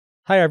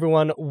Hi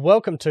everyone,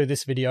 welcome to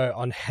this video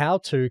on how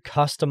to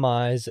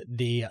customize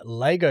the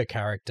Lego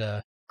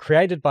character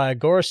created by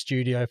Agora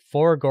Studio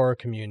for Agora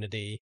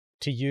Community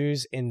to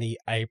use in the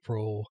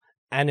April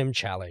Anim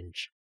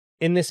Challenge.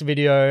 In this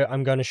video,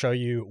 I'm going to show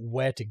you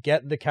where to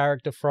get the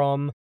character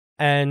from,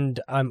 and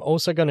I'm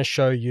also going to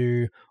show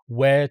you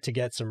where to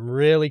get some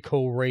really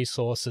cool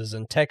resources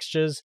and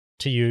textures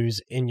to use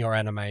in your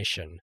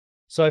animation.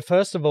 So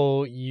first of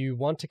all, you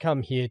want to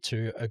come here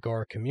to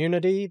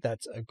Agora.community,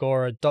 that's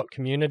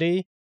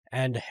Agora.community,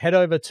 and head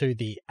over to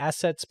the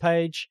assets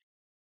page.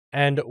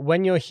 And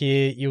when you're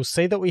here, you'll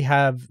see that we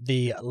have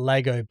the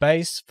Lego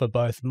base for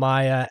both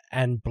Maya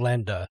and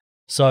Blender.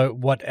 So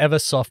whatever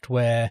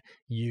software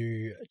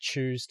you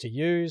choose to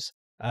use,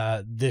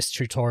 this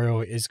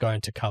tutorial is going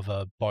to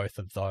cover both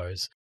of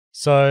those.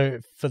 So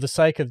for the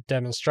sake of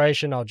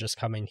demonstration, I'll just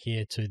come in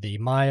here to the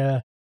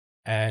Maya,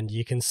 and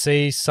you can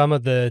see some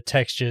of the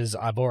textures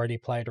I've already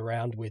played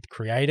around with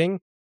creating.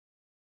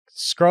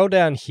 Scroll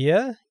down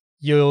here,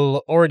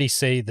 you'll already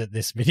see that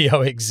this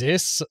video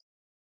exists.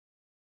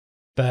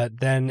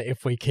 But then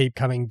if we keep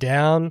coming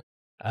down,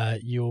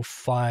 you'll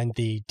find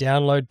the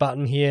download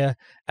button here,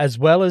 as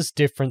well as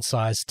different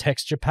size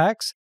texture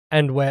packs.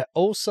 And we're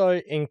also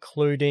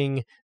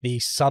including the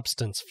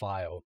substance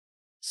file.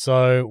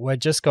 So we're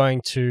just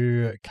going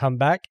to come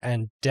back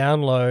and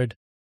download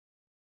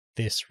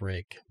this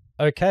rig.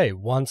 Okay,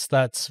 once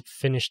that's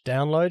finished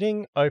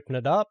downloading, open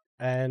it up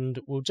and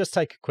we'll just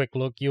take a quick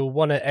look. You'll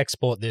want to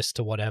export this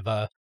to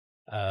whatever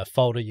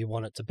folder you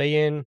want it to be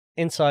in.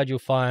 Inside you'll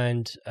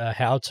find a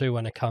how-to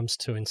when it comes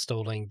to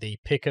installing the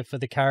picker for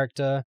the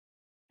character.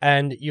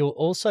 And you'll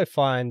also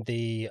find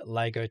the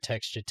Lego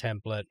texture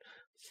template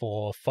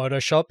for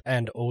Photoshop,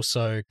 and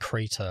also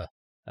Krita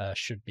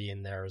should be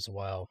in there as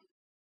well.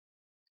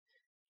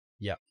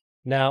 Yep.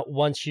 Now,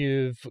 once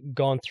you've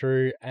gone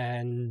through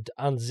and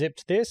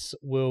unzipped this,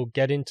 we'll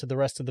get into the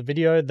rest of the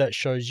video that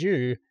shows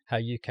you how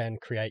you can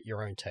create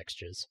your own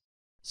textures.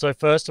 So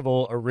first of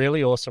all, a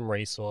really awesome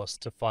resource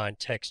to find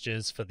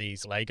textures for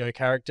these Lego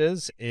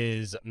characters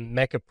is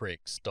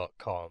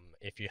mechabricks.com.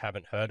 If you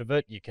haven't heard of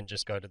it, you can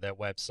just go to their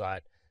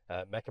website,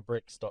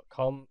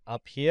 mechabricks.com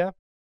up here.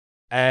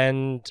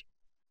 And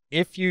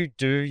if you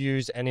do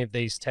use any of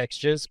these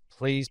textures,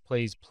 please,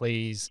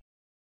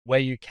 where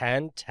you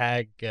can,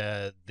 tag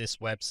this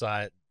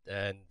website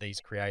and these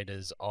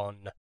creators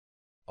on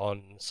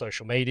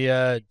social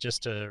media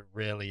just to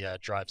really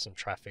drive some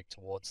traffic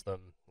towards them.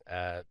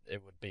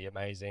 It would be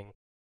amazing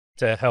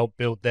to help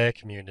build their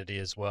community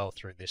as well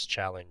through this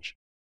challenge.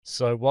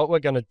 So what we're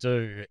going to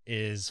do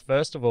is,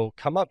 first of all,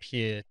 come up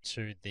here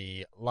to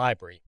the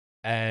library,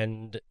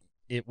 and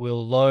it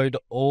will load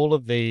all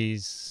of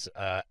these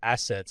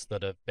assets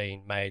that have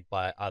been made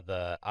by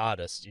other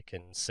artists. You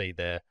can see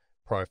their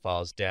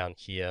profiles down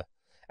here.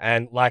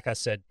 And like I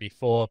said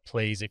before,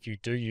 please, if you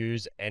do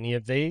use any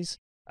of these,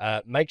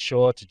 make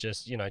sure to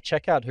just,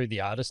 check out who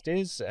the artist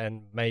is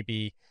and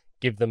maybe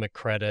give them a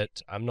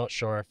credit. I'm not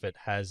sure if it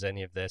has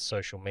any of their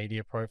social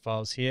media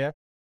profiles here,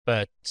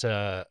 but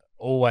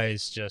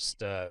always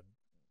just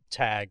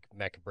tag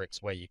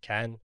Mechabricks where you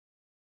can.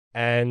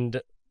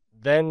 And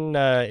then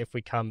if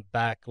we come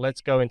back,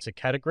 let's go into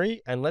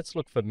category and let's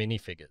look for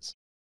minifigures.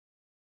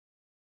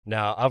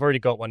 Now, I've already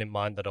got one in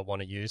mind that I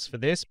want to use for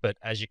this, but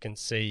as you can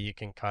see, you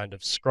can kind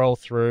of scroll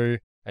through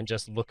and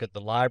just look at the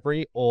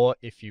library, or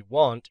if you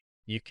want,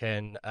 you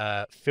can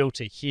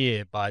filter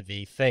here by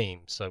the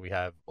theme. So we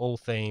have all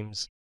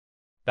themes,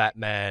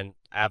 Batman,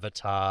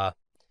 Avatar,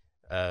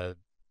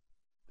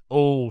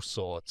 all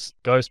sorts.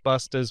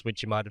 Ghostbusters,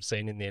 which you might have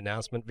seen in the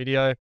announcement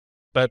video.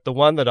 But the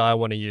one that I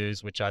want to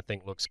use, which I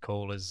think looks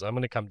cool, is I'm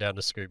going to come down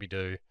to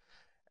Scooby-Doo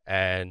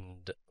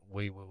and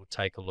we will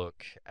take a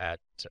look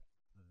at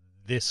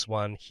this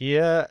one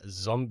here,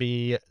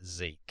 Zombie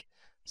Zeke.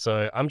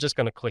 So I'm just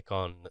going to click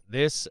on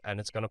this and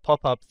it's going to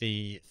pop up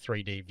the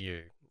 3D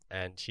view.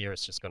 And here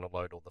it's just going to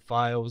load all the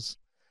files.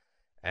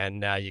 And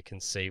now you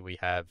can see we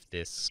have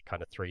this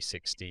kind of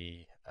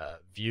 360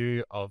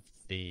 view of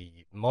the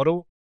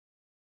model.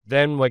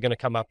 Then we're going to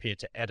come up here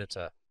to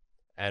editor.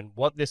 And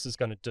what this is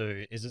going to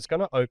do is it's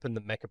going to open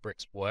the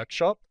Mechabricks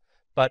workshop.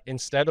 But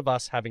instead of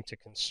us having to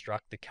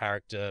construct the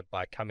character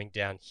by coming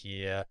down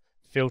here,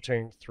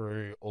 filtering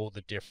through all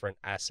the different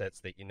assets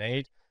that you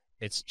need,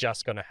 it's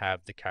just going to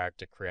have the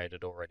character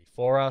created already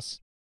for us.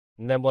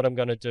 And then what I'm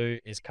going to do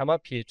is come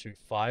up here to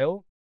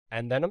File,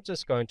 and then I'm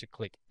just going to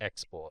click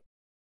Export.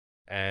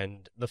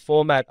 And the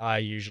format I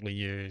usually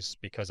use,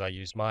 because I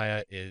use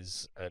Maya,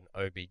 is an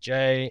OBJ,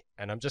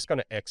 and I'm just going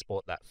to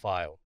export that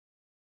file.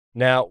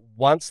 Now,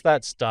 once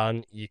that's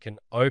done, you can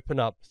open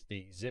up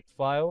the zip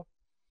file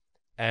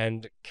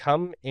and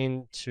come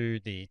into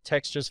the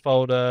textures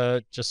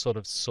folder, just sort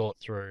of sort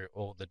through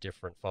all the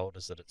different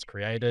folders that it's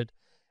created.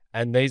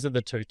 And these are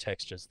the two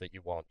textures that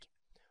you want.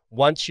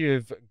 Once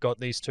you've got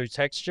these two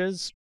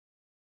textures,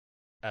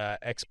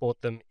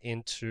 export them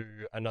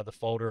into another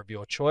folder of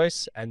your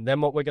choice. And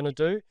then what we're going to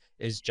do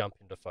is jump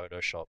into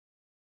Photoshop.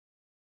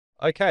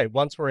 Okay,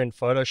 once we're in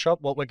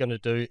Photoshop, what we're going to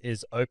do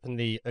is open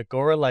the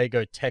Agora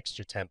Lego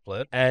texture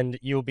template, and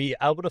you'll be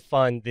able to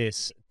find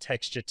this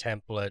texture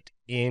template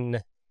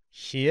in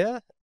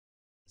here.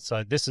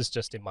 So this is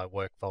just in my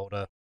work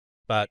folder,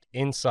 but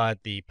inside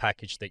the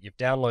package that you've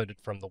downloaded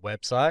from the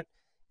website,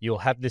 you'll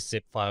have this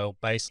zip file,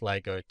 base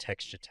Lego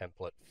texture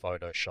template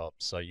Photoshop.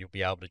 So you'll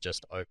be able to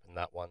just open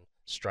that one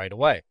straight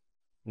away.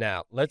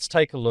 Now, let's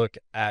take a look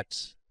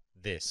at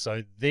this.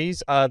 So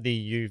these are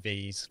the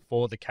UVs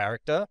for the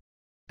character.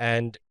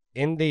 And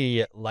in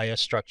the layer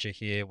structure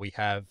here, we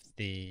have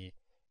the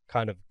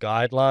kind of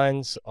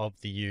guidelines of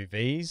the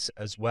UVs,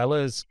 as well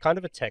as kind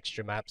of a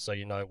texture map, so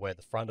you know where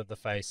the front of the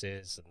face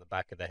is and the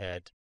back of the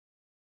head.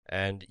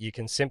 And you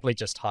can simply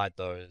just hide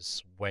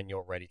those when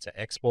you're ready to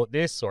export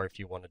this, or if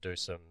you want to do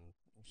some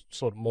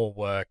sort of more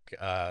work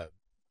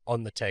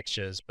on the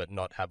textures, but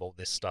not have all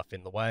this stuff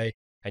in the way,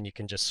 and you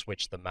can just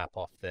switch the map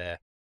off there.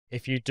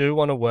 If you do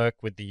want to work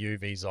with the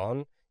UVs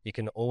on, you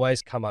can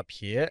always come up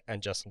here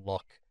and just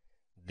lock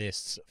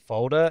this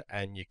folder,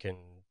 and you can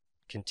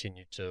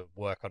continue to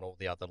work on all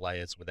the other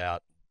layers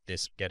without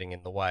this getting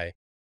in the way.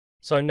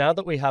 So now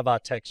that we have our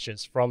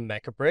textures from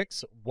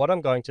Mechabricks, what I'm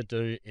going to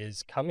do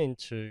is come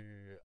into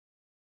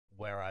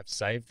where I've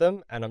saved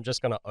them, and I'm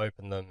just going to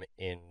open them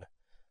in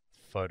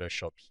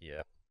Photoshop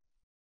here.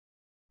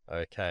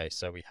 Okay,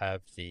 so we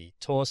have the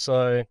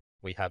torso,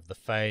 we have the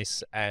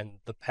face, and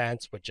the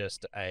pants were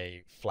just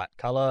a flat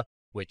color,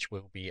 which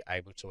we'll be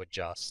able to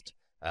adjust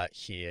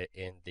here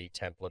in the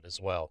template as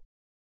well.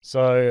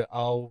 So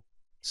I'll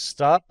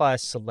start by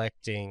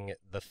selecting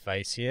the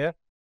face here.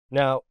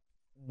 Now,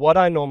 what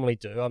I normally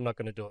do, I'm not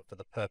going to do it for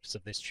the purpose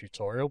of this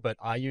tutorial, but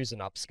I use an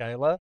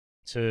upscaler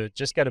to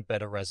just get a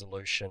better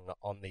resolution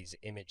on these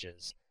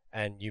images.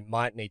 And you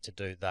might need to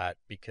do that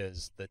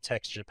because the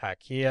texture pack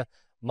here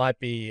might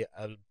be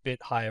a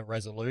bit higher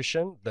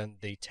resolution than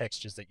the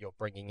textures that you're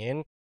bringing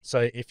in.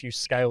 So if you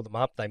scale them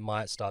up, they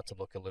might start to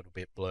look a little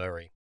bit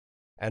blurry.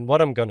 And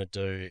what I'm going to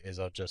do is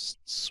I'll just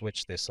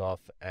switch this off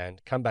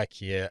and come back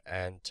here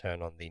and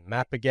turn on the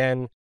map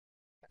again.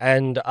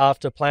 And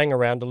after playing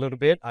around a little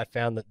bit, I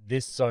found that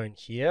this zone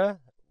here,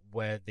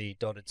 where the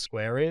dotted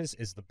square is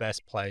the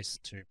best place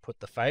to put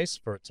the face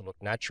for it to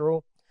look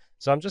natural.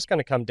 So I'm just going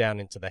to come down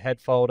into the head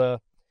folder,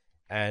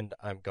 and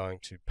I'm going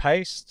to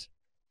paste.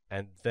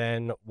 And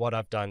then what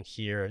I've done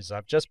here is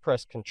I've just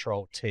pressed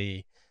Control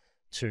T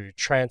to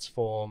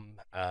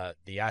transform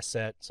the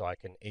asset so I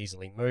can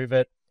easily move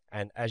it.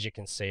 And as you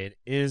can see, it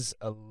is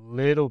a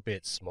little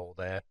bit small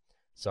there.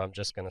 So I'm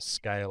just going to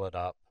scale it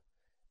up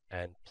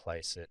and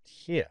place it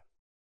here.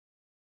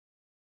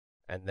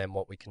 And then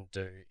what we can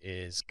do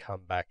is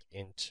come back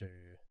into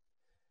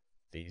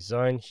the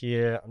zone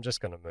here. I'm just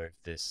going to move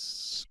this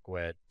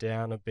square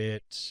down a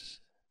bit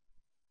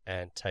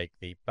and take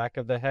the back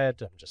of the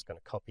head. I'm just going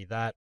to copy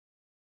that,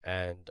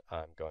 and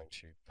I'm going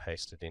to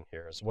paste it in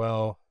here as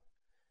well.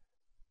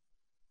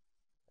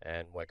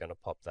 And we're going to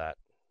pop that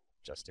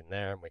just in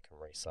there, and we can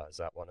resize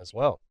that one as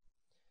well.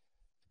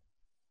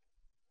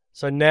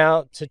 So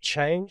now to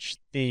change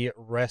the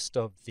rest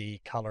of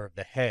the color of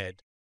the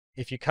head,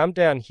 if you come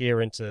down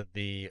here into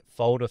the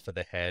folder for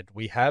the head,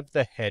 we have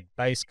the head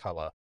base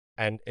color,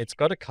 and it's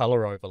got a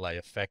color overlay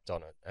effect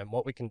on it. And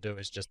what we can do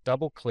is just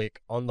double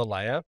click on the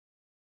layer,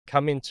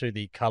 come into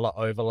the color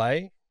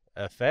overlay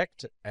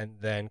effect, and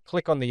then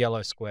click on the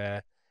yellow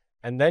square,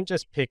 and then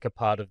just pick a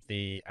part of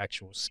the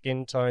actual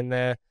skin tone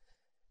there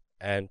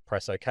and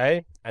press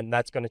OK, and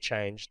that's going to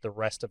change the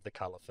rest of the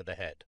color for the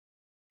head.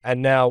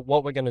 And now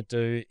what we're going to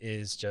do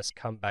is just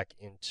come back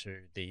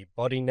into the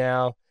body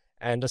now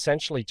and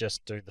essentially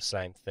just do the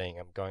same thing.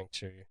 I'm going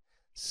to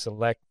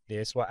select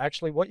this. Well,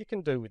 actually what you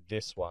can do with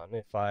this one,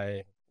 if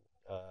I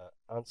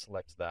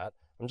unselect that,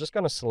 I'm just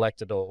going to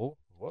select it all,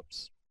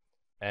 whoops,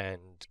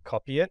 and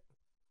copy it.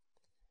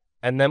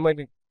 And then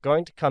we're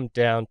going to come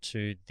down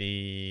to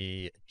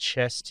the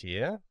chest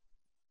here.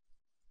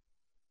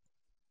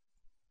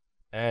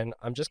 And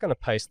I'm just going to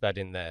paste that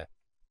in there.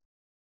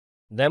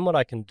 Then what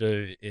I can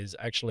do is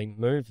actually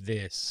move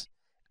this,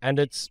 and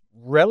it's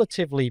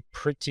relatively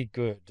pretty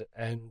good.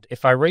 And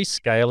if I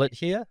rescale it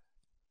here,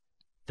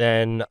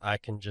 then I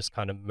can just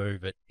kind of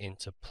move it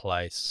into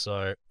place.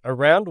 So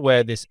around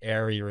where this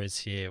area is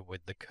here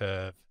with the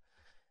curve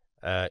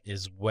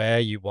is where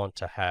you want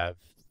to have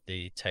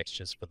the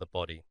textures for the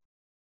body.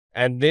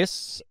 And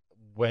this,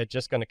 we're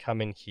just going to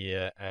come in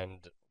here and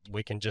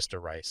we can just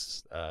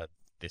erase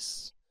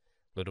this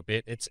little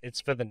bit. It's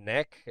for the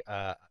neck.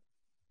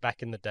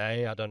 Back in the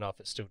day, I don't know if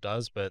it still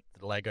does, but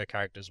the Lego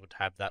characters would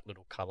have that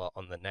little color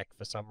on the neck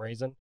for some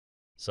reason.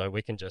 So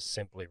we can just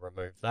simply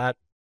remove that.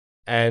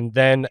 And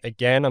then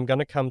again, I'm going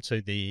to come to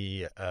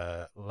the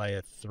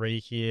layer 3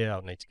 here.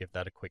 I'll need to give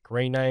that a quick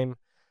rename,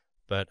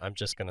 but I'm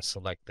just going to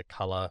select the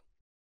color,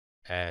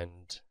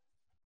 and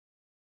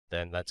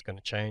then that's going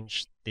to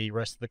change the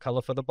rest of the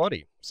color for the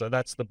body. So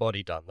that's the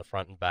body done, the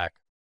front and back.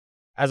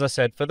 As I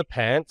said, for the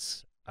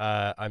pants,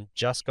 I'm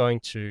just going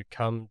to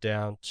come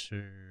down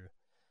to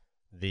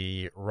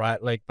the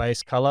right leg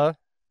base color,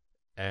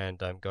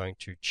 and I'm going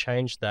to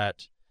change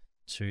that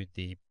to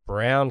the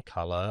brown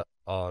color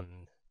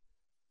on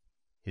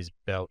his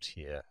belt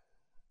here.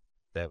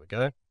 There we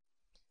go.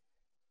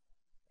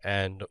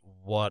 And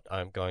what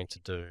I'm going to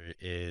do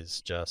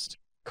is just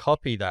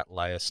copy that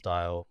layer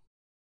style,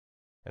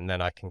 and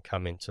then I can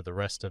come into the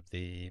rest of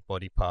the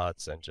body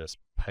parts and just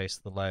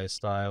paste the layer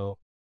style,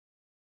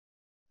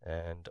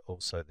 and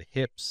also the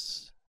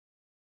hips.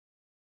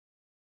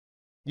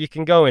 You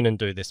can go in and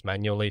do this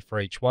manually for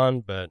each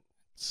one, but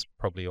it's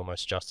probably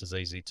almost just as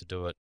easy to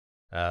do it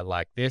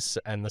like this.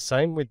 And the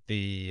same with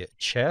the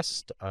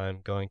chest.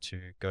 I'm going to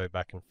go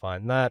back and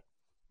find that.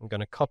 I'm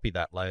going to copy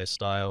that layer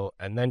style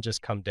and then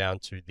just come down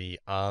to the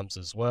arms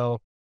as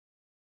well.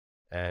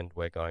 And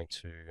we're going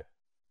to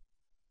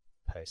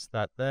paste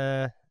that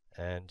there.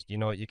 And you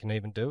know what you can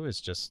even do is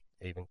just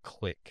even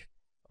click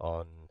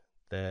on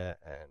there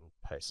and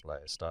paste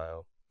layer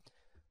style.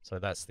 So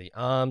that's the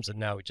arms, and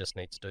now we just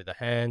need to do the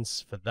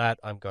hands. For that,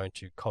 I'm going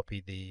to copy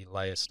the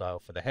layer style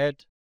for the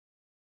head.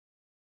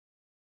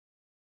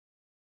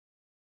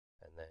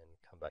 And then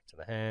come back to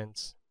the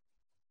hands,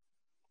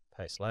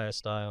 paste layer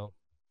style,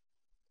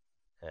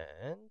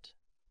 and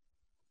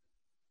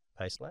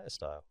paste layer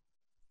style.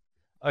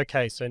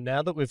 Okay, so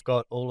now that we've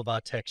got all of our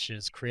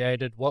textures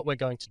created, what we're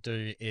going to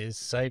do is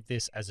save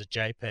this as a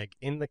JPEG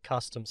in the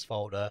customs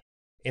folder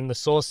in the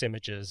source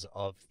images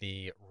of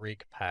the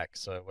rig pack.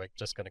 So we're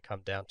just going to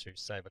come down to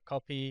save a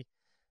copy,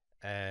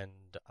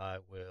 and I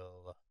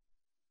will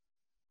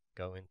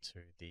go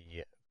into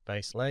the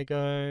base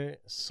Lego,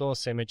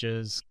 source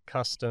images,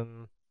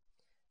 custom,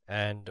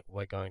 and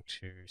we're going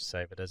to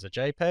save it as a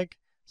JPEG.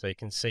 So you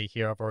can see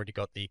here I've already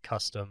got the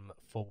custom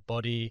full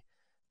body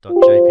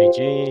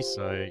 .jpg,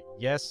 so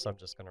yes, I'm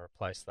just going to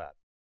replace that.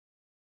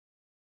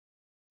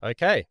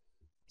 Okay,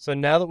 so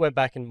now that we're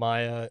back in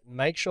Maya,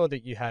 make sure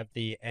that you have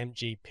the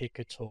MG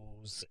Picker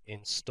tools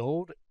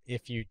installed.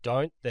 If you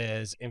don't,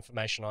 there's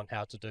information on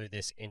how to do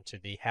this into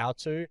the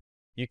how-to.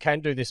 You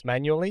can do this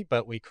manually,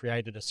 but we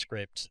created a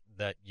script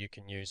that you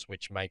can use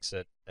which makes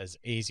it as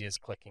easy as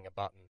clicking a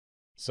button.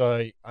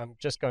 So I'm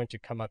just going to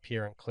come up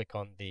here and click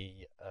on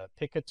the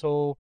picker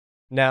tool.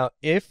 Now,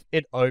 if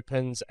it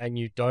opens and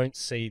you don't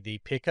see the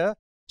picker,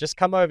 just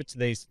come over to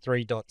these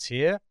three dots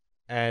here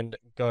and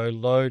go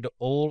load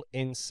all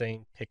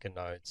in-scene picker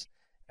nodes,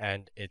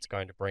 and it's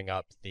going to bring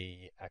up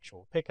the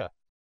actual picker.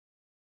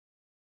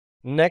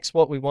 Next,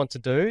 what we want to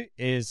do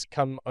is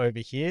come over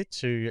here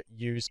to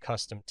use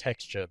custom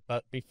texture.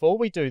 But before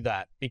we do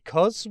that,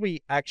 because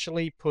we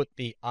actually put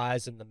the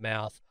eyes and the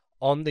mouth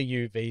on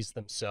the UVs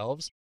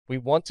themselves, we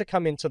want to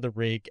come into the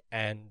rig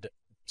and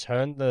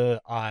turn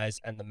the eyes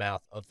and the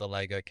mouth of the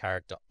Lego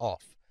character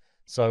off.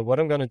 So what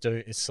I'm going to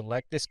do is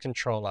select this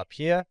control up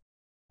here.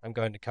 I'm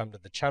going to come to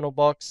the channel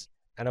box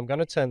and I'm going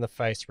to turn the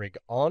face rig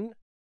on.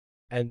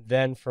 And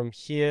then from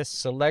here,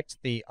 select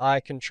the eye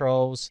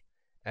controls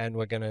and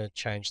we're going to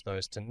change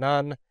those to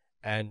none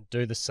and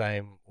do the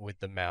same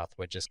with the mouth.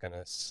 We're just going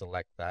to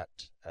select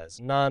that as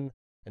none.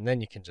 And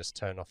then you can just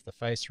turn off the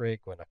face rig.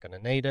 We're not going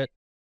to need it.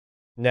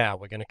 Now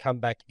we're going to come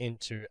back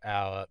into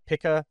our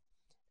picker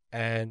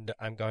and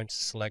I'm going to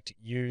select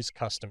use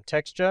custom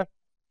texture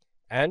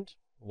and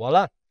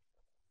voila,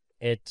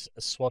 it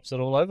swaps it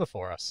all over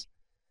for us.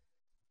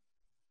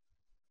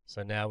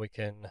 So now we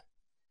can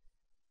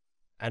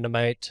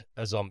animate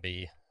a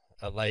zombie,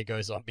 a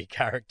Lego zombie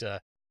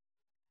character.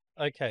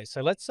 Okay,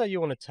 so let's say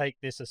you want to take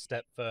this a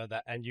step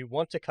further and you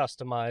want to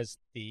customize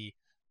the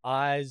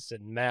eyes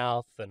and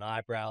mouth and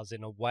eyebrows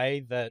in a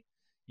way that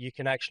you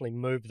can actually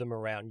move them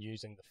around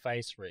using the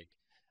face rig.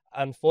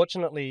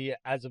 Unfortunately,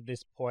 as of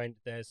this point,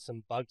 there's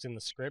some bugs in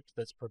the script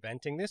that's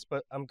preventing this,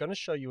 but I'm going to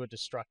show you a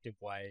destructive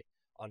way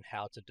on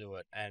how to do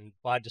it. And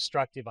by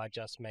destructive, I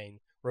just mean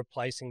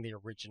replacing the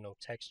original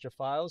texture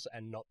files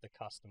and not the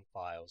custom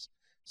files.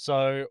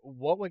 So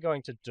what we're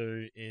going to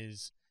do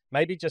is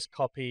maybe just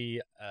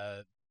copy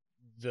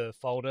the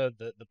folder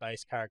that the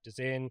base character's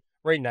in,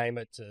 rename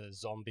it to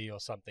zombie or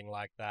something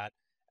like that,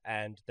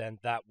 and then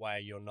that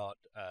way you're not,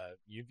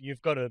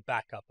 you've got a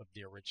backup of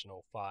the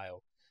original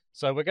file.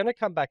 So we're going to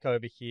come back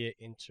over here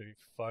into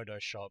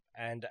Photoshop,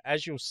 and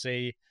as you'll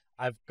see,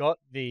 I've got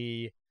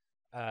the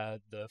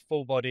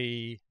full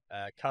body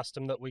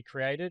custom that we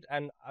created,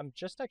 and I'm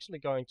just actually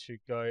going to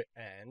go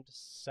and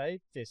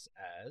save this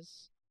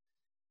as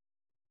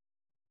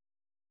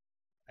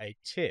a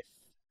TIFF.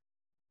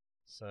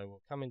 So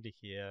we'll come into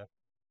here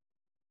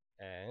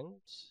and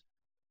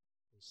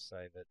we'll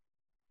save it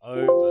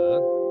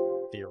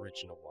over the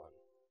original one.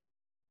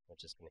 We're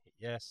just going to hit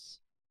yes,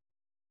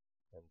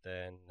 and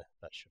then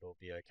that should all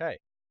be okay.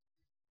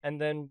 And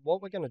then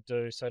what we're going to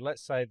do, so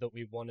let's say that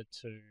we wanted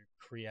to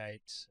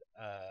create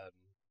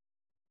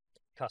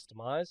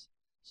customize.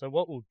 So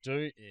what we'll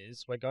do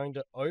is we're going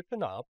to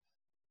open up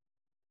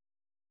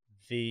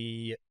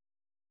the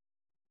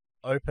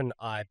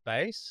OpenEye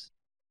base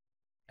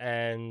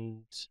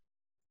and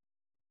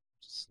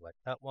just select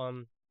that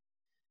one.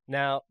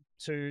 Now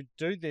to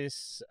do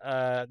this,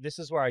 this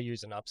is where I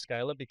use an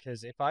upscaler,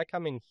 because if I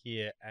come in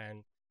here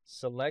and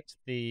select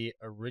the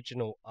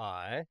original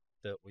eye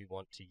that we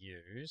want to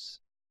use,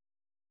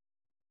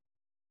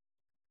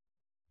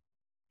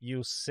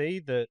 you'll see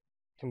that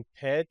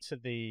compared to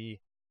the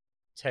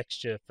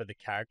texture for the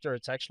character,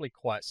 it's actually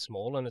quite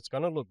small and it's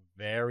going to look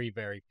very,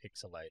 very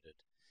pixelated.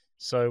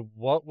 So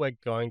what we're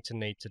going to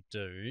need to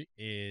do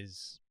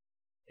is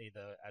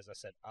either, as I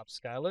said,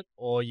 upscale it,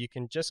 or you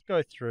can just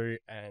go through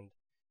and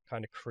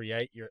kind of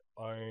create your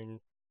own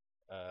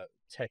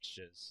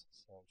textures.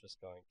 So I'm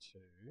just going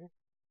to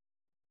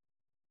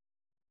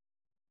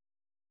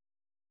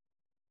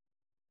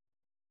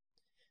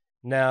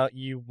now,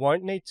 you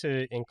won't need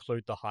to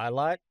include the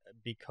highlight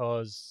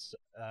because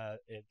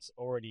it's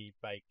already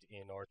baked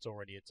in, or it's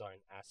already its own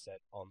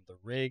asset on the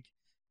rig.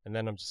 And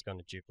then I'm just going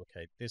to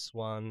duplicate this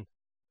one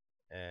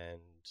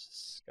and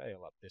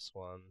scale up this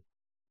one.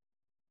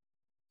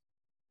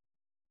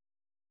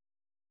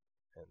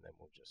 And then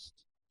we'll just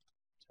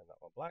turn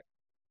that one black.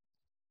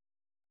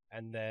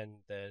 And then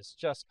there's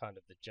just kind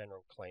of the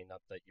general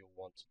cleanup that you'll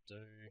want to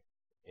do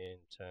in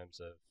terms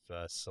of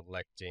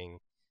selecting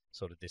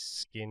sort of this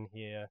skin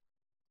here.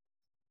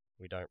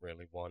 We don't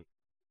really want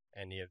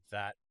any of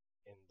that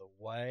in the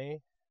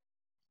way.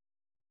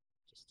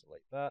 Just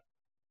delete that.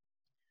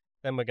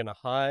 Then we're going to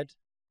hide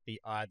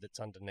the eye that's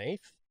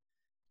underneath.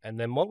 And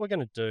then what we're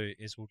going to do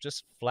is we'll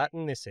just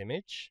flatten this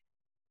image.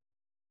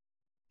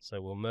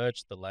 So we'll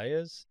merge the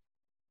layers.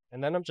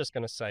 And then I'm just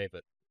going to save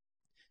it.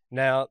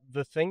 Now,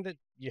 the thing that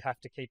you have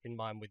to keep in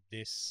mind with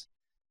this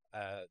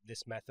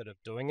method of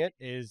doing it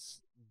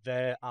is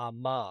there are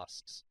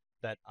masks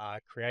that are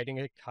creating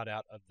a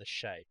cutout of the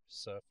shape.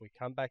 So if we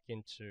come back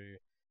into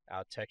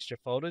our texture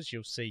folders,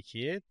 you'll see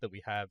here that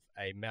we have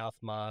a mouth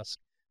mask,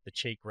 the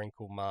cheek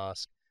wrinkle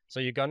mask. So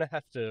you're going to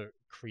have to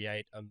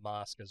create a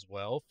mask as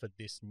well for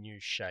this new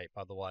shape.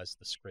 Otherwise,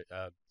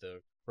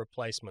 the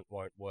replacement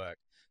won't work.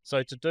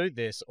 So to do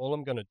this, all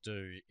I'm going to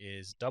do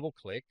is double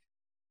click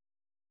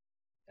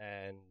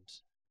and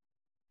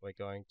we're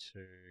going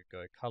to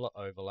go color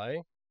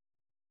overlay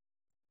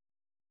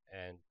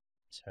and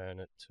turn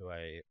it to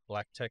a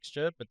black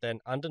texture. But then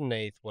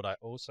underneath, what I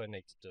also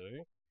need to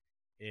do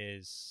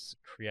is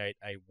create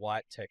a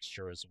white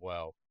texture as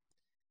well.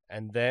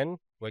 And then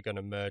we're going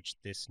to merge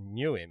this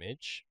new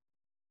image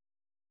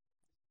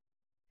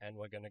and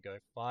we're going to go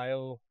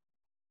File,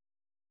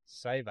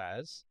 Save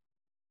As,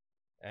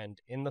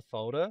 and in the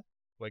folder,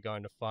 we're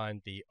going to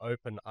find the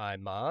Open Eye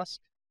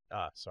mask.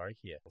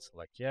 Here.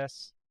 Select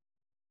Yes.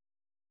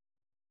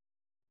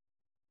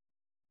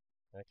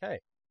 Okay.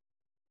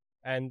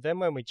 And then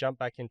when we jump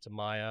back into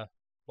Maya,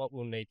 what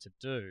we'll need to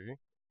do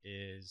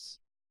is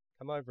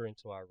come over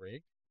into our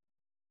rig.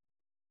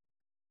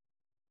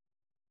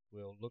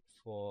 We'll look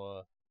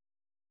for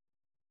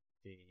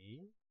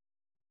the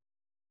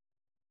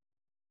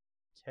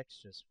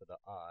textures for the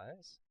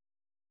eyes.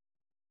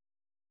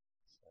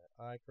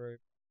 So eye group.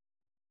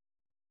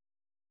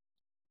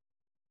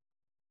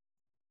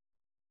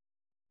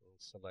 And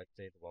select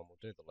either one. We'll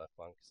do the left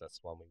one because that's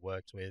the one we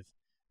worked with.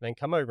 Then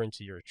come over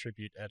into your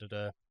attribute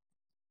editor.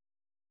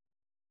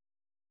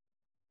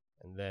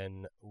 And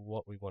then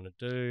what we want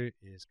to do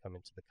is come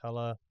into the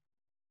color,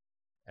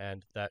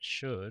 and that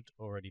should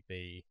already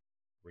be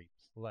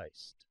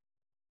replaced.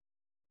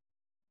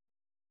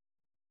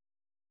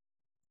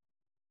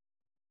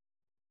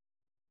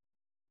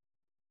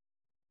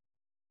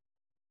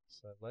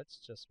 So let's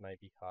just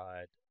maybe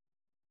hide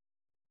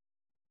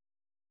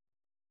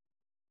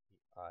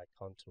the eye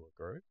contour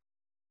group.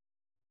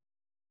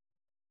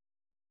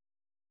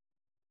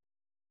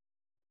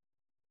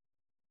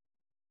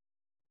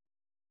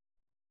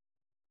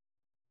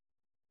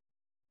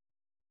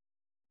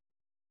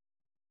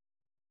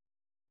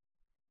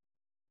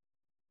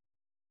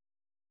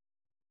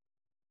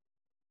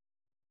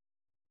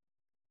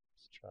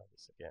 Let's try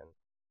this again.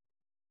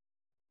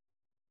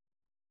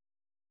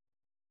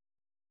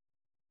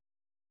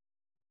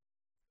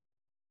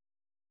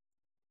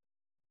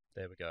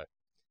 There we go.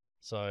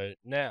 So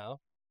now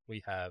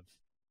we have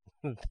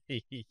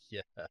the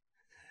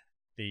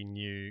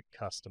new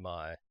custom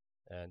eye.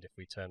 And if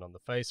we turn on the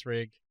face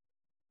rig,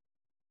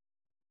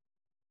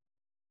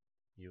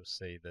 you'll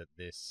see that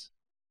this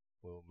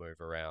will move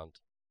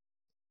around.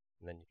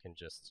 And then you can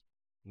just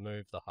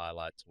move the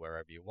highlight to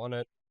wherever you want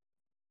it.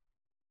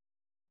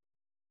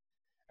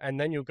 And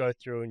then you'll go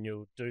through and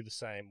you'll do the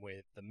same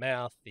with the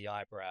mouth, the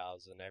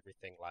eyebrows, and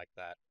everything like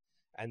that.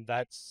 And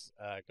that's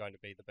going to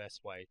be the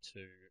best way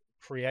to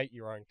create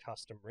your own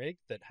custom rig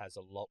that has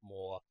a lot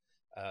more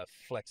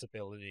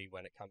flexibility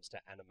when it comes to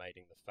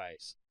animating the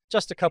face.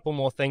 Just a couple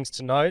more things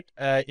to note.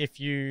 If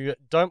you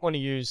don't want to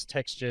use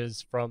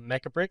textures from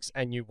Mechabricks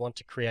and you want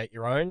to create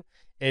your own,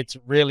 it's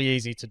really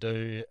easy to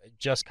do.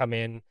 Just come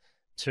in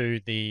to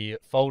the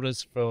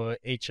folders for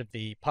each of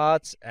the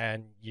parts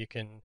and you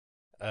can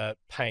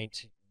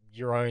paint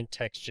your own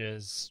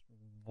textures,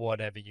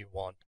 whatever you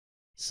want.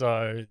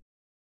 So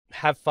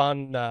have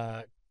fun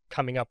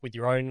coming up with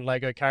your own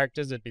Lego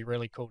characters. It'd be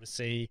really cool to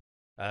see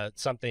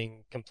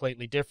something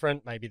completely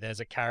different. Maybe there's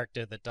a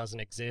character that doesn't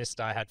exist.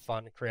 I had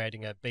fun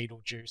creating a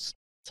Beetlejuice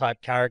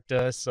type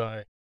character.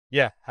 So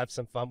yeah, have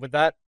some fun with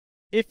that.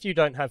 If you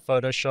don't have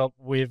Photoshop,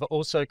 we've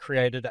also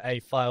created a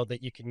file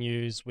that you can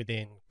use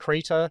within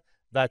Krita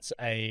That's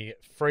a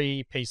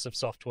free piece of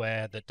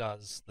software that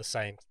does the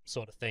same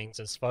sort of things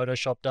as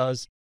Photoshop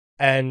does.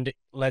 And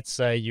let's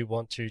say you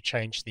want to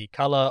change the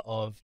color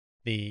of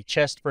the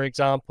chest, for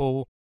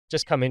example.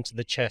 Just come into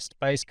the chest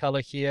base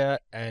color here,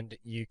 and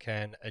you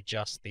can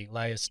adjust the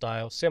layer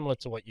style similar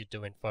to what you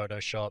do in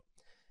Photoshop,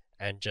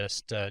 and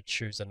just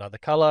choose another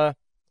color.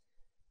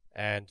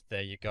 And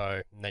there you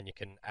go. And then you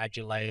can add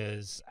your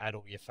layers, add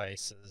all your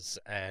faces,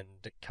 and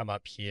come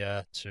up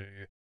here to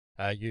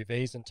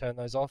UVs and turn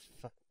those off,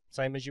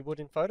 same as you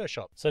would in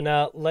Photoshop. So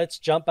now let's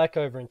jump back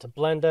over into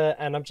Blender,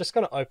 and I'm just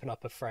going to open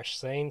up a fresh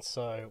scene.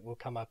 So we'll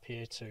come up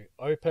here to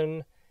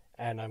open,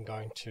 and I'm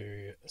going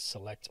to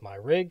select my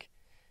rig,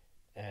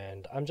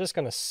 and I'm just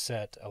going to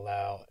set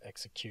allow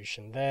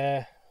execution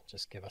there.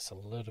 Just give us a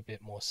little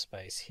bit more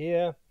space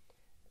here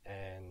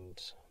and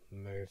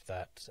move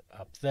that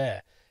up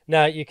there.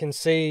 Now you can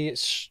see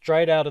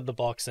straight out of the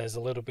box there's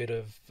a little bit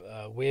of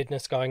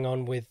weirdness going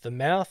on with the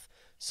mouth.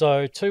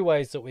 So two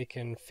ways that we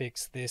can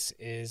fix this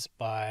is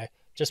by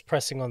just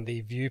pressing on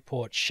the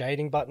viewport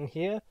shading button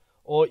here,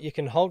 or you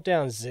can hold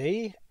down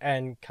Z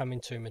and come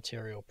into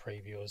material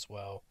preview as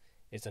well,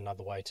 is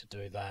another way to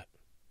do that.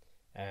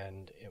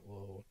 And it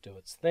will do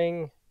its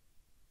thing.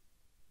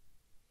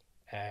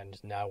 And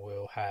now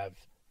we'll have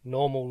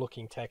normal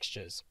looking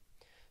textures.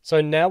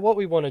 So now what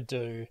we want to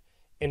do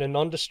in a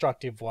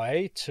non-destructive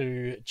way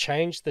to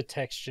change the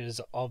textures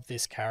of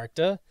this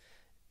character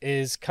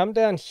is come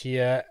down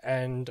here,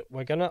 and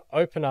we're going to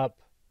open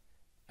up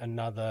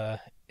another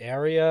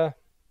area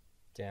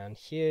down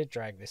here,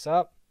 drag this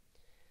up,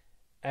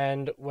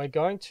 and we're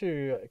going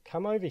to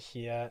come over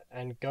here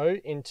and go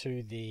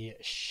into the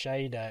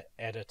shader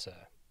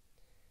editor.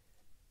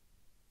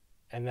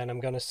 And then I'm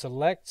going to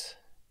select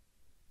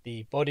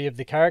the body of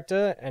the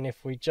character, and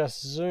if we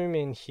just zoom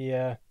in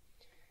here,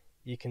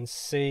 you can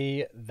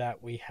see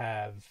that we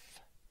have,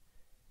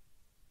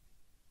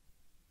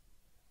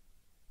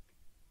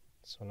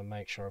 just want to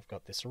make sure I've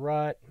got this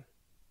right.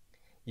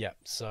 Yep,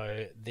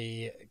 so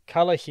the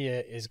color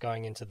here is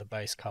going into the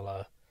base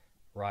color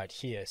right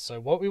here. So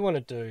what we want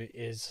to do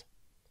is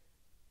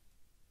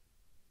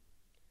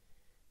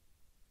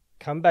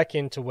come back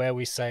into where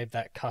we saved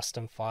that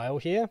custom file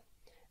here,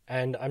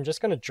 and I'm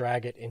just going to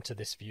drag it into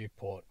this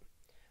viewport.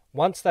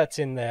 Once that's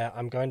in there,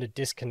 I'm going to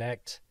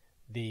disconnect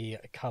the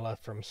color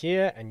from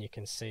here, and you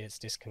can see it's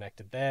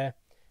disconnected there,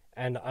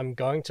 and I'm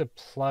going to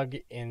plug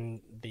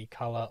in the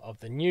color of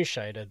the new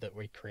shader that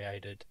we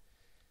created.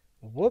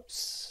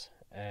 Whoops,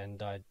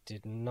 and I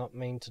did not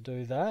mean to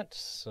do that.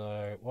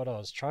 So what I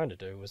was trying to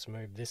do was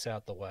move this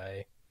out the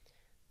way,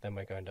 then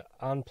we're going to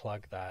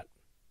unplug that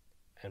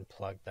and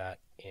plug that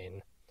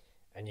in,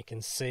 and you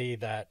can see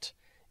that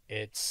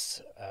it's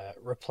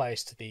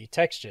replaced the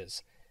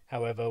textures.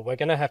 However, we're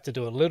going to have to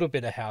do a little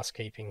bit of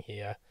housekeeping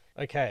here.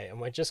 Okay, and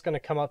we're just going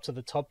to come up to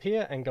the top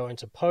here and go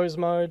into pose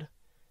mode,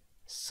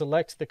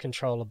 select the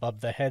control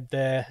above the head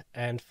there,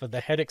 and for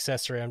the head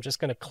accessory I'm just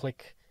going to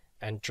click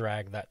and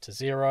drag that to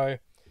 0.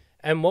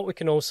 And what we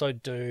can also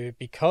do,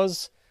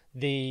 because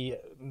the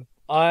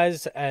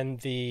eyes and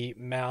the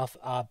mouth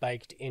are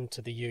baked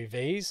into the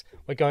UVs,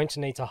 we're going to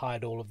need to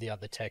hide all of the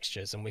other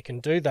textures, and we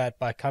can do that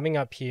by coming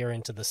up here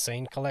into the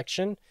scene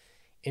collection,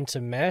 into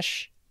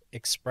mesh,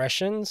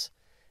 expressions,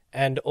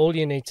 and all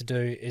you need to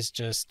do is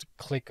just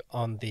click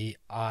on the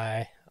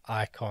eye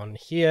icon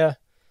here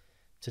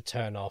to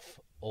turn off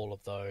all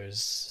of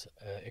those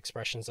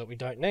expressions that we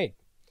don't need.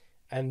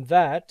 And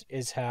that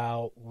is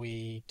how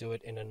we do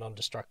it in a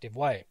non-destructive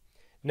way.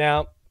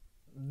 Now,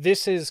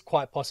 this is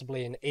quite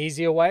possibly an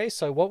easier way.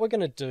 So what we're going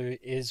to do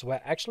is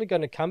we're actually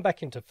going to come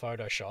back into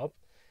Photoshop,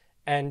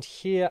 and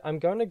here I'm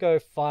going to go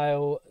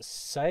File,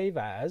 Save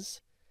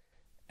As,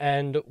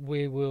 and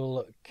we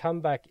will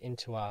come back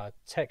into our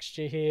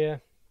texture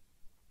here.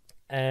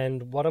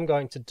 And what I'm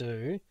going to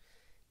do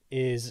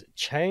is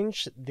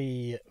change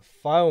the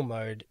file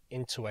mode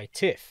into a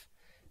TIFF.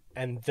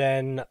 And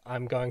then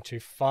I'm going to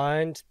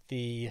find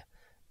the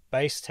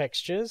base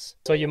textures.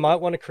 So you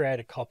might want to create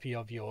a copy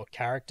of your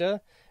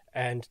character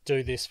and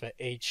do this for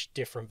each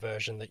different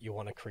version that you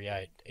want to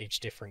create,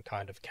 each different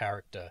kind of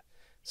character.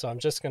 So I'm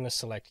just going to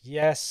select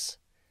yes,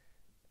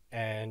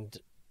 and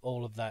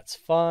all of that's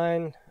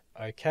fine.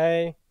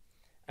 Okay.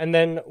 And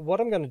then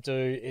what I'm going to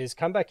do is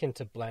come back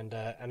into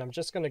Blender, and I'm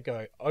just going to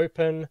go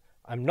open.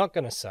 I'm not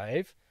going to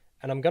save,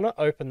 and I'm going to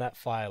open that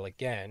file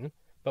again.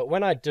 But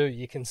when I do,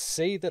 you can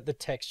see that the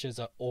textures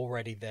are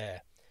already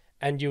there,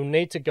 and you'll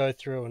need to go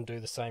through and do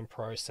the same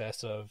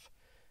process of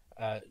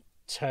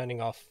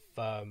turning off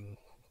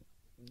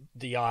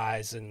the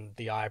eyes and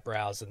the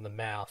eyebrows and the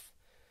mouth.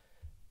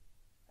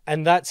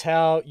 And that's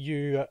how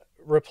you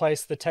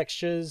replace the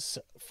textures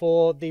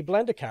for the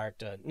Blender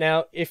character.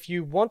 Now, if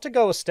you want to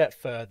go a step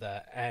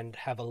further and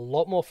have a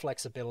lot more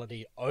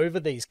flexibility over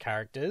these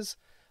characters,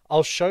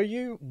 I'll show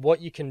you what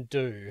you can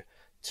do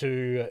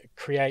to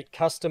create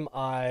custom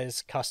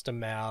eyes, custom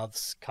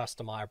mouths,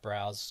 custom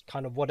eyebrows,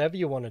 kind of whatever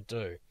you want to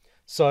do.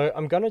 So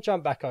I'm going to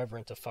jump back over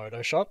into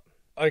Photoshop,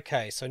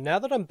 Okay, so now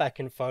that I'm back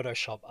in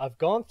Photoshop, I've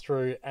gone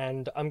through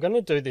and I'm going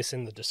to do this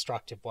in the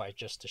destructive way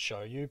just to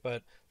show you,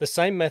 but the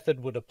same method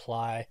would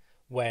apply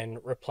when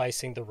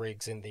replacing the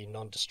rigs in the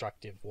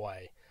non-destructive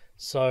way.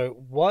 So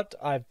what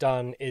I've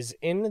done is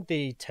in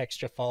the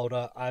texture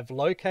folder, I've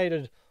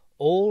located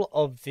all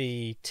of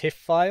the TIFF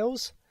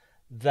files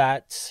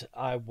that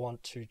I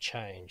want to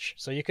change.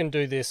 So you can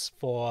do this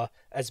for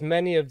as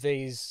many of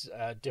these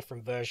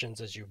different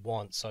versions as you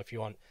want. So if you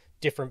want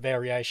different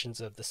variations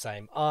of the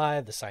same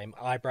eye, the same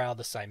eyebrow,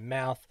 the same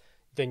mouth,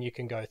 then you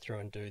can go through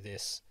and do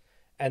this.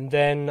 And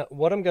then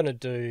what I'm going to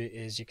do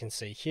is you can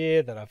see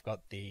here that I've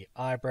got the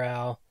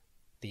eyebrow,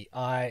 the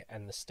eye,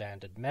 and the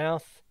standard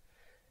mouth,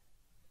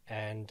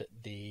 and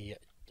the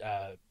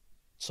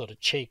sort of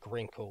cheek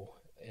wrinkle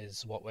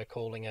is what we're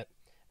calling it.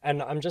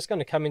 And I'm just going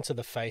to come into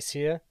the face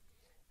here,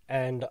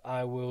 and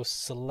I will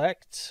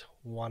select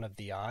one of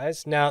the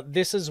eyes. Now,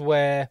 this is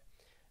where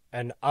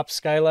an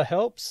upscaler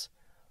helps.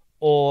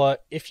 Or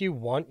if you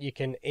want, you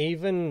can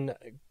even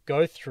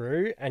go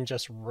through and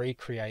just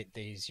recreate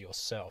these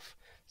yourself.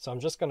 So I'm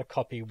just going to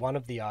copy one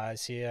of the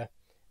eyes here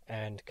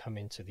and come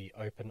into the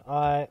open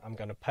eye. I'm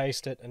going to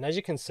paste it. And as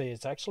you can see,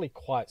 it's actually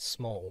quite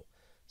small.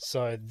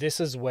 So this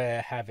is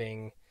where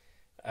having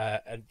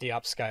the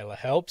upscaler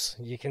helps.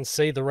 You can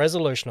see the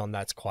resolution on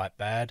that's quite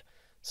bad.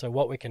 So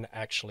what we can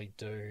actually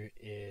do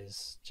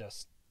is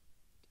just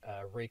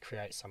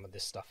recreate some of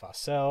this stuff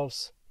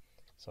ourselves.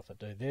 So if I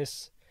do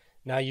this,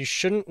 now you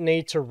shouldn't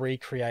need to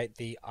recreate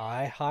the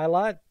eye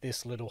highlight,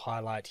 this little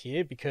highlight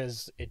here,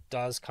 because it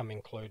does come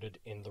included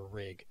in the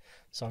rig.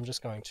 So I'm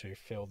just going to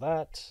fill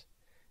that.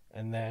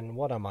 And then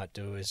what I might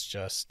do is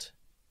just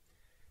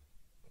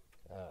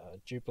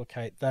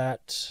duplicate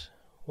that.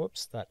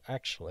 Whoops, that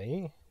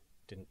actually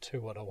didn't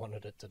do what I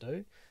wanted it to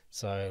do.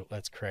 So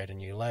let's create a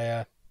new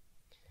layer.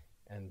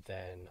 And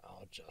then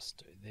I'll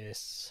just do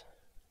this.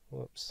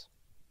 Whoops.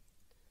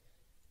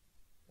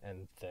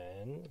 And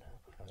then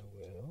I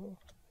will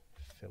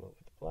fill it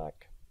with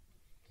black.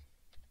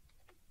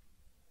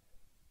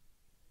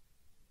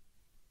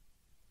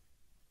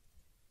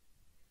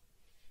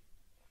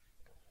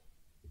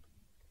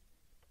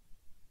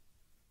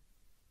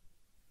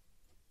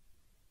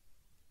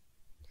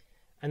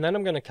 And then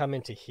I'm going to come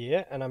into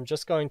here and I'm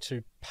just going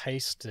to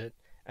paste it.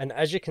 And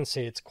as you can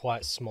see, it's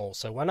quite small.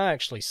 So when I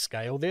actually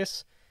scale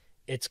this,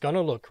 it's going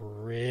to look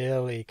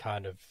really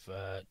kind of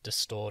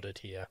distorted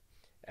here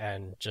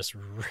and just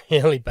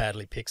really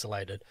badly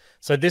pixelated.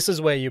 So this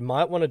is where you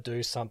might want to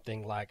do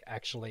something like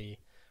actually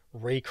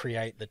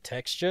recreate the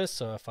texture.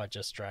 So if I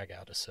just drag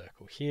out a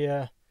circle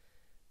here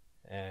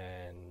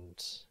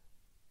and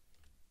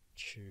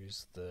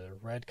choose the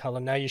red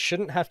color. Now you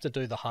shouldn't have to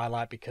do the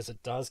highlight because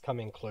it does come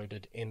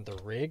included in the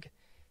rig.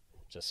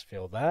 Just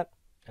fill that.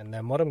 And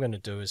then what I'm going to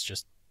do is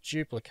just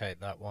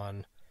duplicate that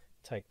one,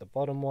 take the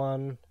bottom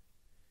one,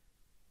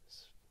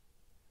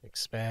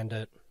 expand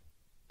it,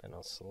 then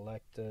I'll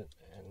select it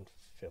and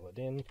fill it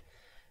in.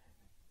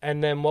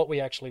 And then what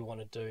we actually want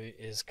to do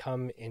is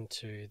come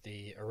into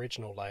the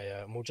original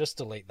layer and we'll just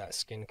delete that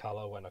skin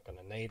color. We're not going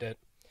to need it.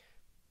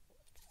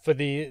 For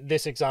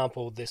this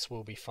example, this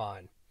will be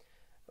fine.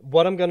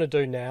 What I'm going to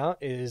do now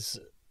is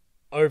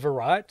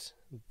overwrite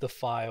the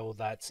file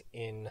that's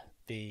in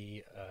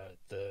the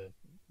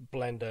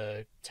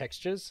Blender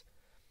textures.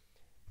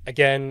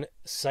 Again,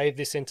 save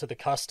this into the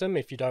custom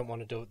if you don't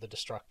want to do it the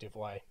destructive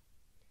way.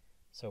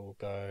 So we'll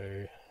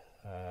go,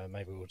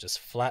 maybe we'll just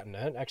flatten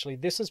it. Actually,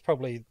 this is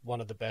probably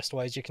one of the best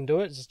ways you can do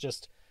it, is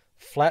just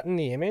flatten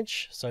the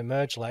image, so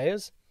merge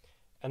layers,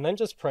 and then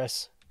just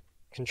press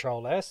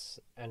Control S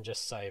and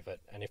just save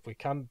it. And if we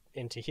come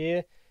into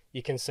here,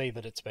 you can see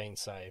that it's been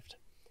saved.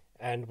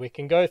 And we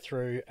can go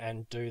through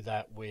and do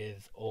that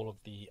with all of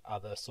the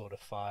other sort of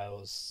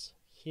files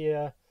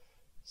here.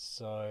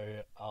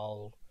 So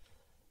I'll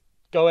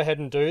go ahead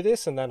and do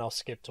this and then I'll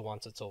skip to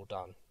once it's all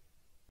done.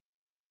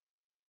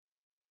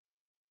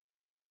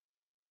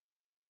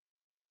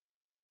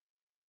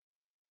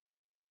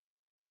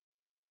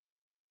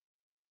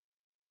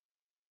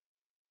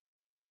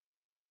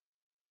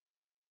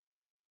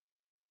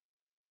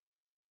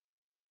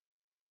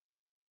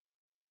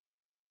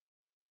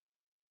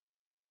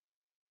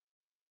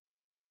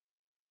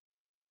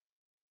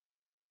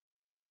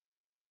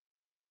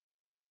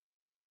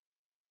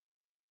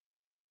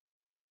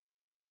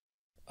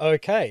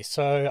 Okay,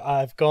 so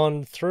I've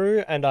gone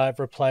through and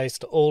I've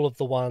replaced all of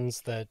the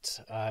ones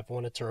that I've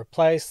wanted to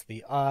replace: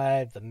 the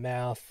eye, the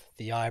mouth,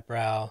 the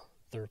eyebrow,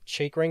 the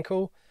cheek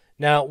wrinkle.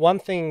 Now, one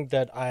thing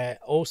that I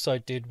also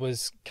did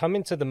was come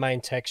into the main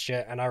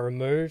texture and I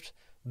removed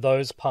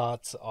those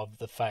parts of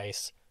the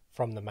face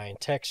from the main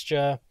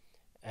texture.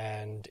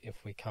 And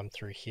if we come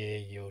through here,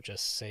 you'll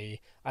just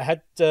see I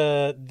had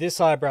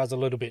this eyebrow's a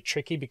little bit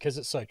tricky because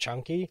it's so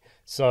chunky,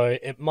 so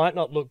it might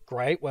not look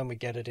great when we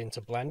get it into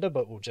Blender,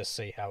 but we'll just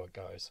see how it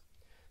goes.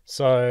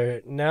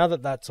 So now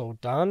that that's all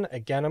done,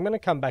 again, I'm going to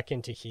come back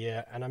into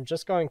here and I'm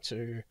just going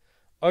to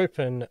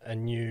open a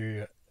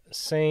new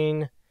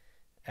scene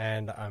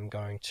and I'm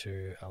going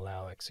to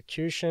allow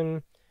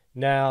execution.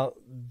 Now,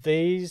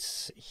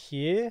 these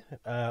here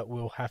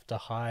will have to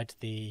hide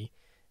the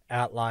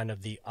outline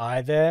of the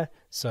eye there.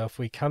 So if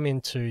we come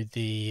into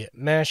the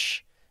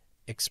mesh,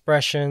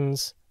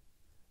 expressions,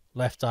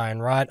 left eye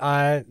and right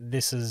eye,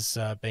 this is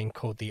being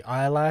called the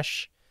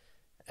eyelash.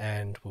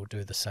 And we'll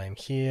do the same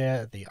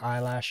here, the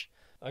eyelash.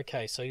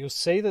 Okay, so you'll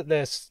see that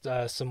there's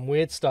some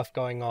weird stuff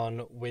going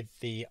on with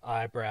the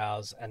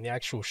eyebrows and the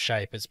actual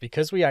shape. It's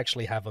because we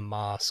actually have a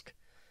mask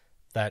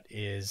that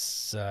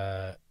is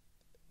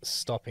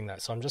stopping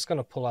that. So I'm just going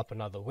to pull up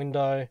another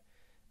window.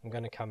 I'm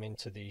going to come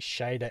into the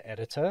shader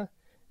editor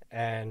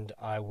and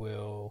I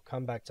will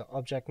come back to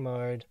object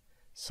mode,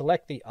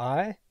 select the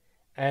eye.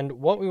 And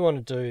what we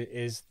want to do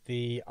is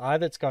the eye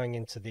that's going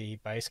into the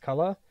base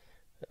color,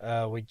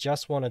 we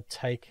just want to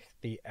take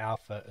the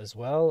alpha as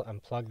well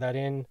and plug that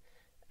in.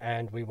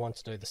 And we want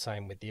to do the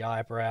same with the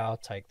eyebrow,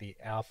 take the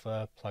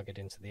alpha, plug it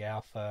into the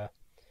alpha,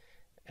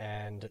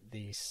 and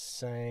the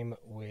same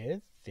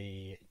with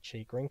the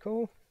cheek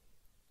wrinkle.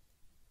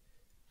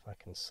 If I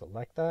can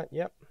select that,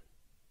 yep.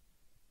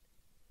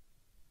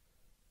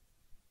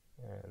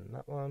 And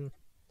that one.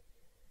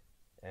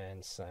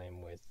 And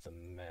same with the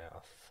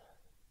mouth.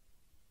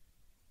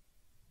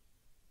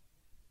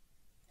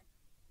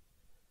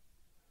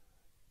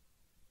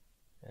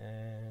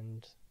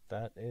 And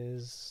that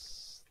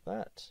is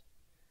that.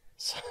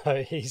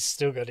 So he's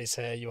still got his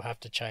hair, you'll have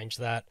to change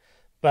that.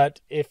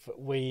 But if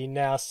we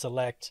now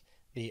select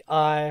the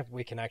eye,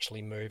 we can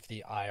actually move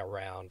the eye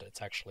around.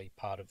 It's actually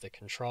part of the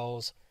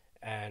controls.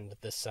 And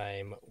the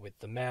same with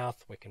the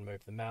mouth, we can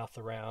move the mouth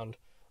around.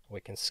 We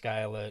can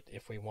scale it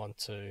if we want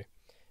to.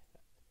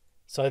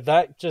 So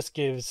that just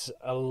gives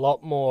a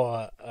lot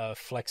more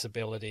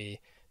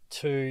flexibility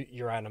to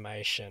your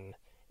animation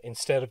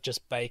instead of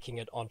just baking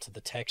it onto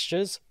the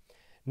textures.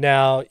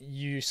 Now,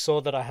 you saw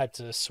that I had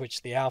to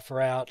switch the alpha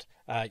out.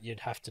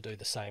 You'd have to do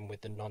the same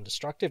with the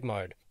non-destructive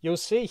mode. You'll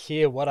see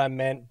here what I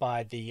meant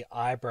by the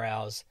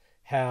eyebrows,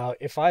 how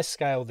if I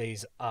scale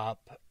these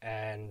up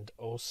and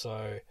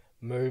also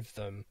move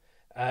them,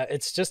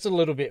 it's just a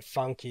little bit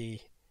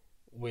funky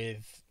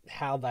with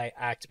how they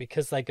act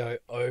because they go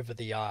over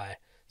the eye.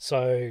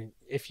 So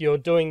if you're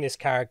doing this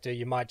character,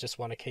 you might just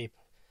want to keep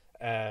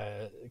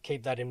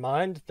that in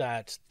mind,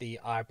 that the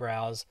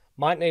eyebrows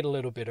might need a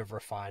little bit of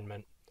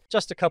refinement.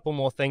 Just a couple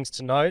more things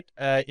to note.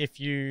 If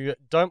you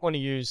don't want to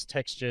use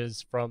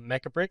textures from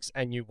Mechabricks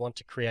and you want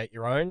to create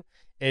your own,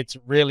 it's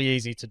really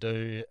easy to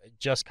do.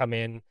 Just come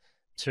in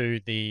to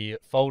the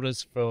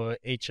folders for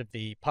each of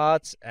the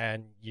parts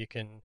and you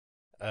can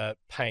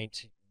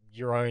paint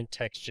your own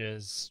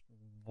textures,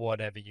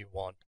 whatever you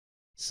want.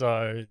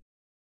 So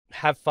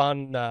have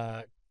fun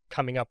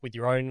coming up with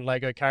your own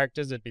Lego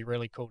characters. It'd be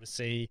really cool to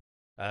see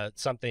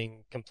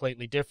something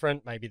completely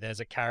different. Maybe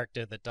there's a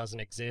character that doesn't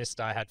exist.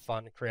 I had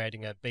fun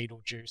creating a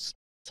Beetlejuice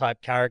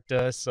type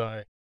character.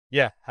 So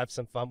yeah, have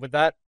some fun with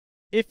that.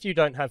 If you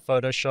don't have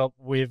Photoshop,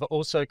 we've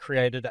also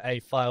created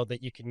a file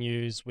that you can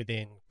use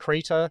within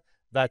Krita.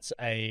 That's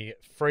a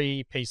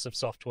free piece of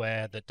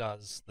software that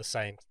does the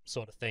same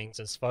sort of things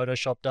as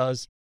Photoshop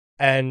does.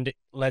 And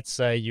let's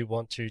say you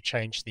want to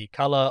change the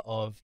color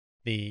of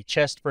the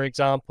chest, for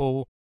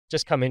example.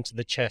 Just come into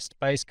the chest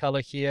base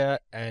color here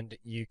and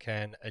you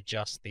can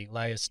adjust the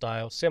layer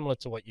style similar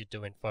to what you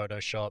do in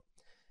Photoshop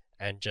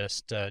and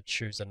just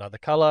choose another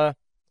color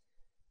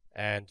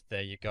and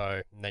there you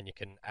go. And then you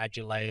can add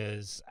your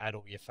layers, add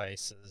all your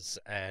faces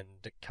and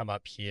come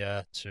up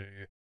here to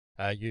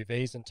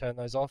UVs and turn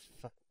those off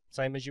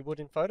same as you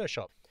would in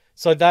Photoshop.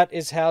 So that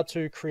is how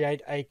to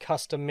create a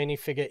custom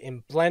minifigure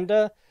in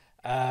Blender.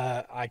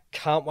 I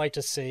can't wait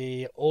to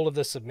see all of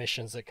the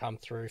submissions that come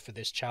through for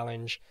this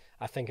challenge.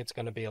 I think it's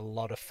going to be a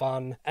lot of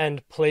fun.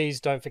 And please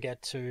don't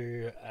forget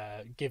to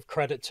give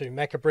credit to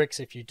Mechabricks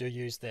if you do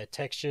use their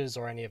textures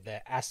or any of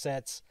their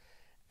assets.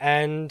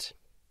 And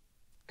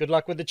good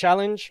luck with the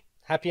challenge.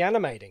 Happy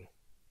animating.